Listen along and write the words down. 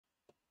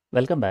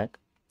Welcome back.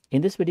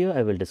 In this video,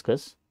 I will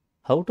discuss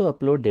how to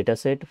upload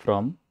dataset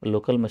from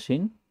local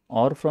machine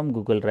or from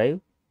Google Drive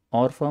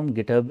or from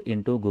GitHub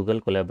into Google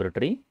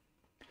Collaboratory.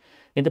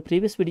 In the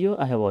previous video,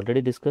 I have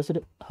already discussed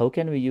how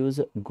can we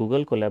use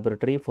Google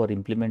Collaboratory for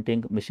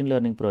implementing machine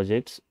learning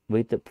projects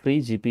with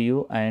free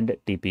GPU and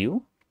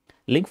TPU.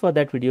 Link for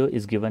that video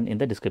is given in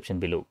the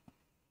description below.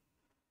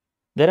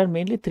 There are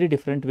mainly three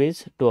different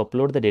ways to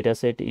upload the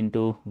dataset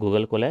into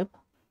Google Colab.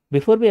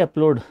 Before we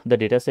upload the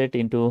dataset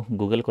into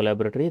Google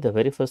Collaboratory, the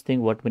very first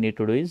thing what we need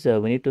to do is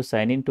we need to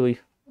sign into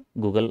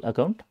Google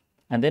account,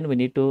 and then we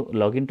need to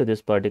log into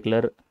this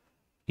particular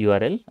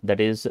URL, that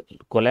is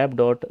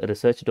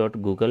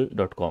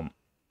colab.research.google.com.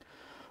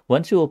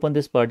 Once you open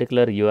this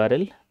particular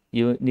URL,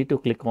 you need to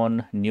click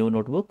on new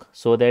notebook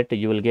so that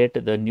you will get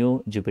the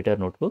new Jupyter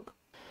Notebook.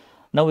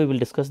 Now we will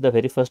discuss the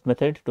very first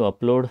method to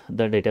upload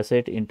the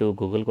dataset into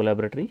Google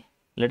Collaboratory.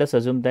 Let us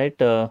assume that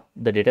the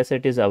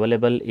dataset is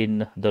available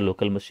in the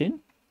local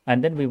machine,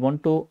 and then we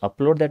want to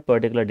upload that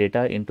particular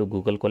data into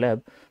Google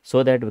Colab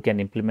so that we can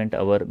implement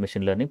our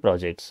machine learning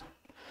projects.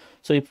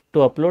 So if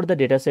to upload the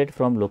dataset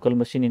from local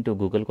machine into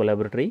Google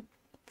Collaboratory,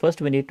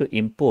 first we need to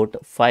import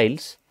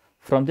files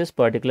from this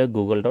particular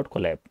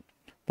google.colab.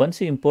 Once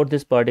you import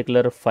this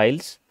particular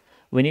files,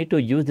 we need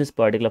to use this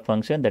particular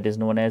function that is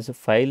known as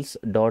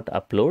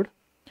files.upload.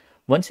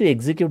 Once you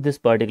execute this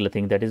particular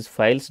thing, that is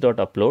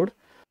files.upload,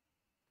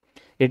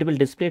 it will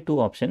display two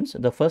options.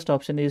 The first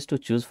option is to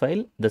choose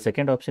file. The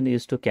second option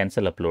is to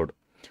cancel upload.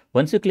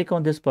 Once you click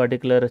on this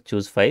particular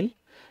choose file,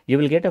 you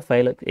will get a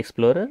file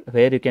explorer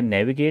where you can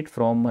navigate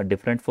from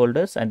different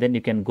folders, and then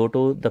you can go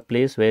to the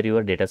place where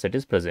your dataset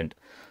is present.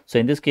 So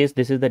in this case,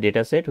 this is the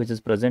dataset which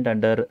is present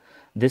under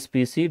this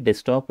PC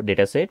desktop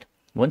dataset.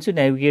 Once you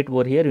navigate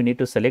over here, you need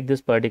to select this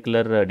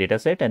particular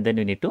dataset, and then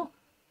you need to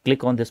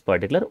click on this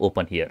particular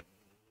open here.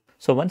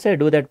 So once I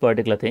do that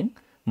particular thing,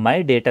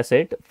 my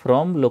dataset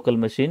from local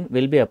machine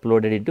will be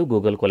uploaded into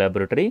Google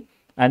Collaboratory,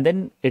 and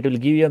then it will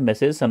give you a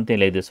message something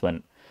like this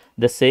one.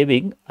 The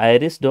saving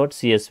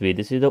iris.csv,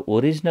 this is the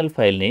original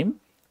file name,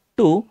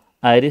 to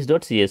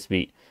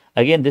iris.csv.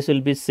 Again, this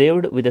will be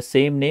saved with the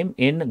same name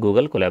in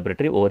Google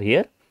Collaboratory over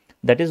here.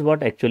 That is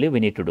what actually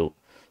we need to do.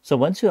 So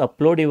once you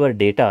upload your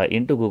data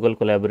into Google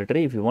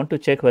Collaboratory, if you want to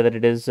check whether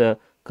it is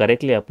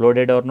correctly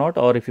uploaded or not,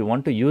 or if you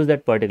want to use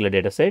that particular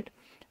dataset,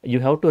 you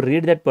have to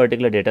read that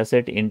particular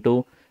dataset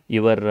into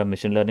your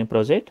machine learning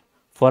project.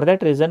 For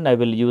that reason, I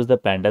will use the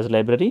pandas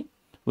library.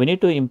 We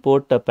need to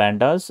import the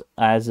pandas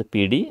as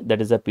PD,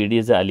 that is a PD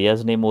is the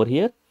alias name over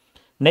here.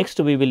 Next,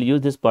 we will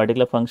use this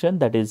particular function,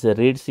 that is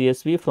read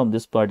CSV from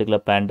this particular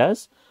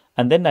pandas,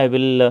 and then I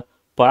will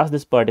pass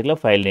this particular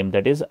file name,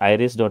 that is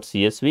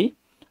iris.csv,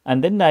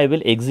 and then I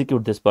will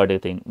execute this particular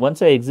thing.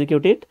 Once I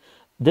execute it,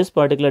 this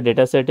particular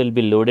dataset will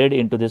be loaded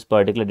into this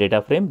particular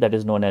data frame that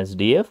is known as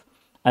df,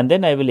 and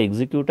then I will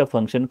execute a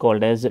function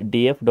called as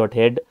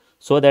df.head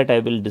so that I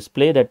will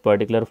display that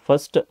particular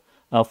first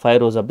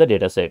 5 rows of the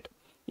dataset.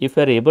 If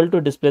we are able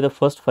to display the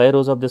first 5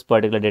 rows of this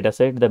particular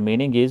dataset, the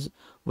meaning is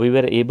we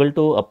were able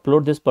to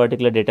upload this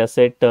particular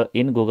dataset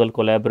in Google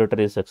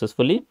Collaboratory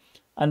successfully,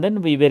 and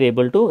then we were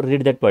able to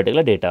read that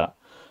particular data.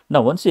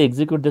 Now once you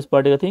execute this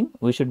particular thing,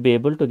 we should be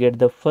able to get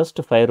the first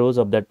 5 rows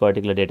of that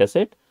particular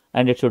dataset,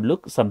 and it should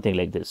look something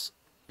like this.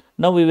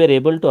 Now we were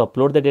able to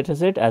upload the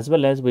dataset as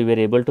well as we were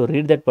able to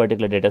read that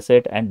particular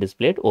dataset and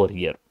display it over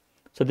here.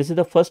 So this is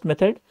the first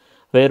method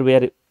where we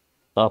are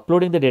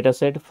uploading the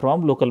dataset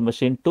from local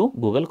machine to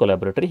Google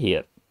Collaboratory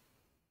here.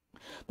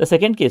 The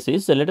second case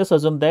is, let us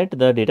assume that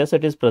the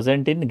dataset is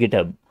present in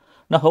GitHub.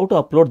 Now how to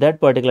upload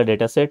that particular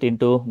dataset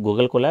into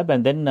Google Colab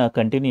and then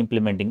continue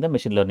implementing the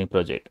machine learning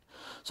project.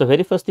 So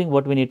very first thing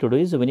what we need to do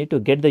is we need to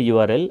get the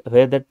URL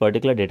where that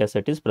particular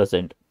dataset is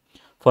present.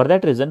 For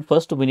that reason,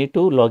 first we need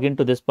to log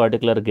into this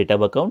particular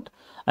GitHub account,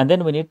 and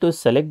then we need to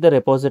select the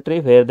repository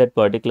where that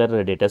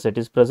particular dataset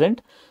is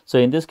present. So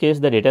in this case,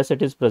 the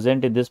dataset is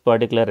present in this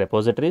particular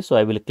repository. So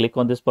I will click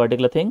on this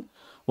particular thing.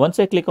 Once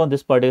I click on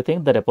this particular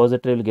thing, the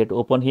repository will get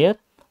open here,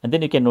 and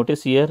then you can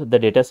notice here the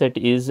dataset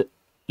is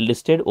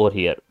listed over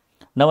here.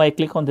 Now I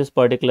click on this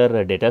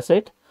particular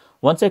dataset.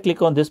 Once I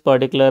click on this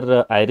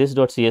particular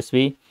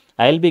iris.csv,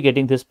 I will be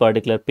getting this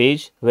particular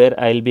page where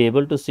I will be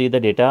able to see the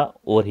data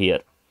over here.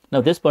 Now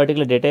this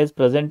particular data is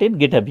present in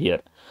GitHub here.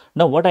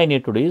 Now what I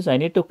need to do is I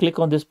need to click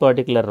on this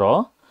particular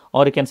raw,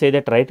 or you can say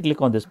that right click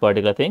on this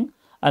particular thing,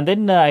 and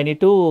then I need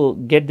to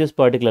get this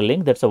particular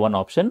link. That's a one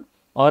option,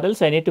 or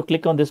else I need to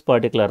click on this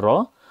particular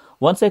raw.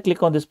 Once I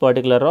click on this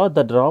particular raw,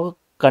 the raw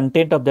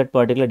content of that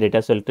particular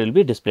data set will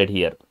be displayed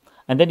here.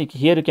 And then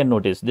here you can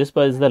notice this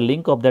is the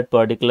link of that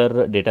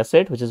particular data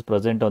set which is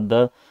present on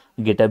the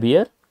GitHub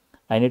here.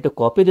 I need to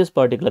copy this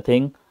particular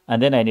thing, and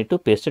then I need to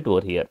paste it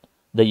over here.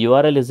 The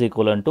URL is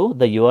equivalent to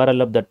the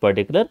URL of that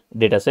particular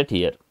dataset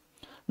here.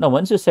 Now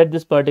once you set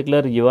this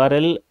particular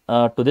URL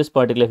to this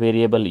particular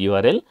variable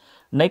URL,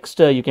 next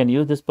you can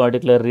use this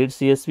particular read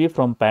CSV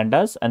from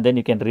pandas, and then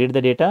you can read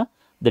the data.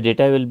 The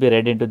data will be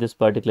read into this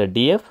particular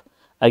df.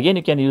 Again,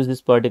 you can use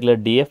this particular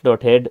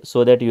df.head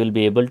so that you will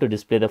be able to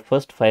display the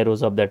first 5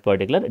 rows of that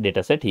particular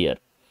dataset here.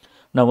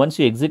 Now, once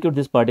you execute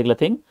this particular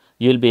thing,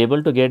 you will be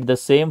able to get the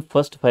same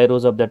first 5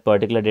 rows of that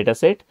particular data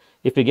set.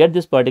 If you get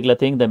this particular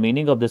thing, the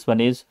meaning of this one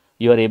is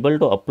you are able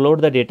to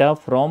upload the data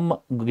from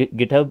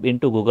GitHub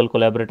into Google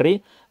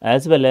Collaboratory,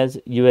 as well as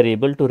you are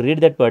able to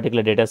read that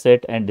particular data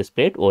set and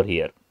display it over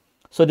here.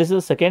 So, this is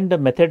the second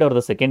method or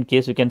the second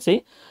case you can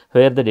say,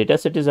 where the data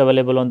set is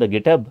available on the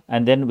GitHub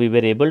and then we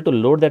were able to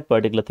load that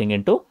particular thing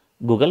into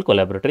Google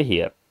Collaboratory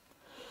here.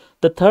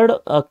 The third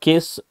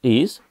case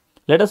is,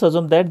 let us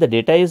assume that the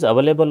data is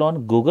available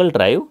on Google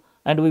Drive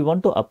and we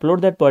want to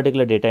upload that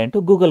particular data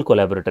into Google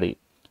Collaboratory.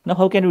 Now,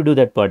 how can we do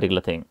that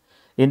particular thing?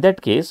 In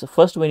that case,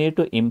 first we need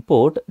to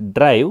import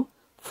Drive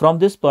from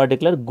this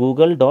particular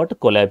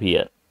google.colab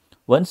here.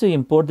 Once you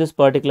import this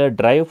particular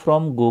Drive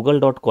from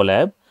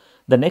google.colab,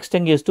 the next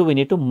thing is we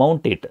need to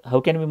mount it.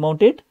 How can we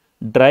mount it?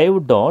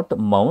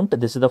 Drive.mount,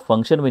 this is the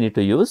function we need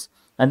to use,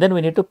 and then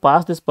we need to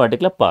pass this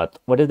particular path.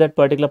 What is that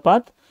particular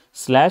path?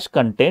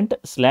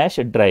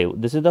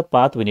 /content/drive. This is the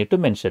path we need to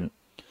mention.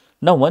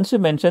 Now, once you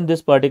mention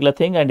this particular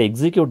thing and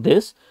execute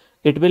this,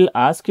 it will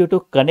ask you to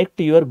connect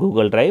to your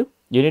Google Drive.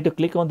 You need to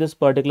click on this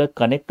particular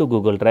connect to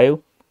Google Drive.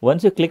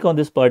 Once you click on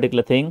this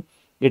particular thing,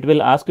 it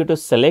will ask you to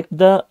select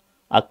the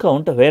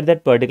account where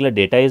that particular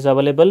data is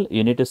available.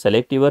 You need to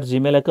select your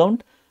Gmail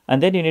account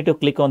and then you need to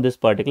click on this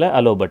particular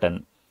allow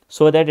button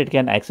so that it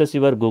can access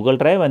your Google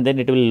Drive and then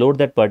it will load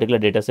that particular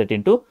data set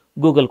into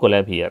Google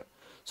Colab here.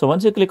 So,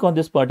 once you click on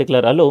this particular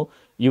allow,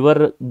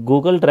 your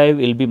Google Drive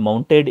will be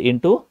mounted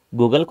into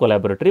Google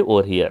Collaboratory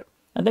over here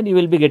and then you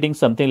will be getting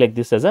something like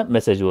this as a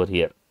message over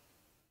here.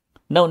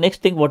 Now,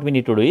 next thing what we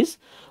need to do is,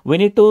 we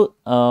need to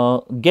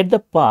get the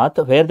path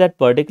where that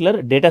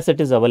particular data set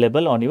is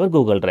available on your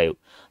Google Drive.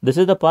 This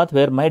is the path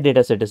where my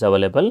data set is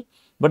available,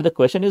 but the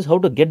question is how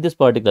to get this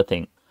particular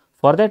thing.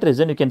 For that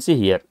reason, you can see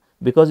here,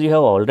 because you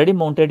have already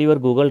mounted your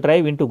Google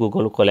Drive into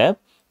Google Colab,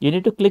 you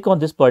need to click on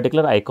this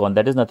particular icon,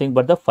 that is nothing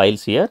but the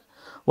files here.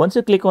 Once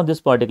you click on this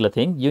particular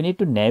thing, you need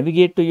to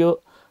navigate to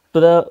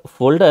the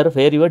folder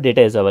where your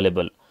data is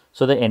available.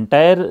 So, the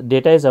entire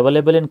data is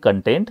available in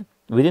content.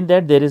 Within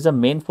that, there is a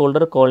main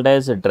folder called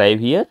as drive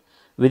here.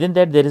 Within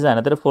that, there is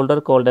another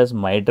folder called as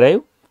my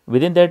drive.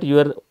 Within that,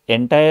 your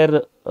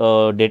entire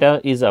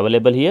data is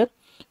available here.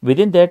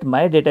 Within that,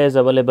 my data is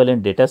available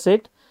in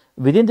dataset.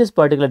 Within this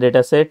particular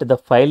data set, the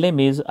file name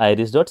is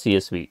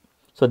iris.csv.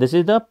 So, this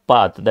is the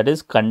path, that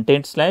is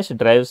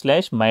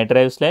content/drive/my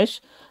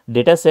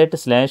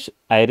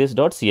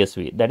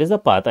drive/dataset/iris.csv. That is the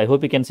path. I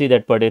hope you can see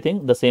that particular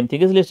thing. The same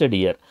thing is listed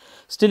here.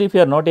 Still, if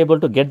you are not able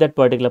to get that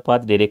particular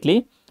path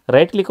directly,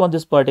 right click on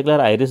this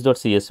particular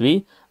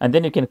iris.csv and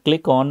then you can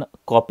click on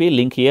copy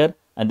link here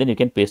and then you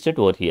can paste it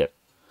over here.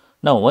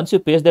 Now, once you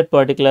paste that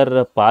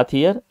particular path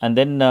here and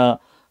then the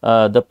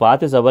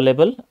path is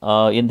available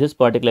in this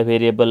particular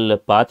variable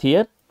path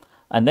here,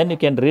 and then you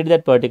can read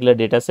that particular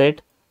data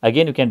set.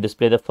 Again, you can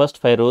display the first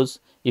 5 rows.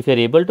 If you are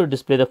able to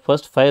display the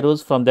first 5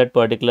 rows from that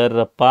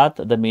particular path,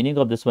 the meaning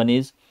of this one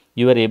is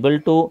you are able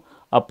to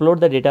upload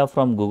the data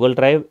from Google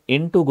Drive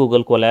into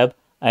Google Colab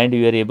and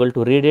you are able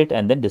to read it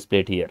and then display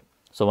it here.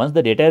 So, once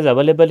the data is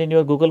available in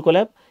your Google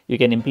Colab, you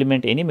can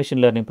implement any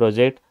machine learning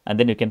project and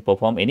then you can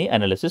perform any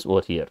analysis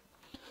over here.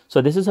 So,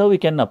 this is how we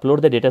can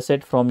upload the data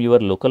set from your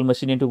local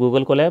machine into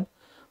Google Colab,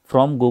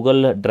 from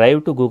Google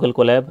Drive to Google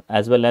Colab,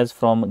 as well as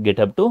from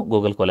GitHub to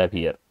Google Colab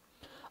here.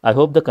 I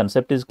hope the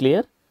concept is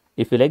clear.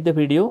 If you like the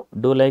video,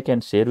 do like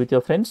and share with your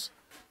friends.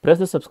 Press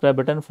the subscribe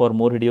button for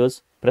more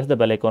videos. Press the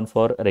bell icon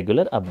for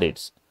regular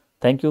updates.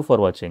 Thank you for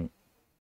watching.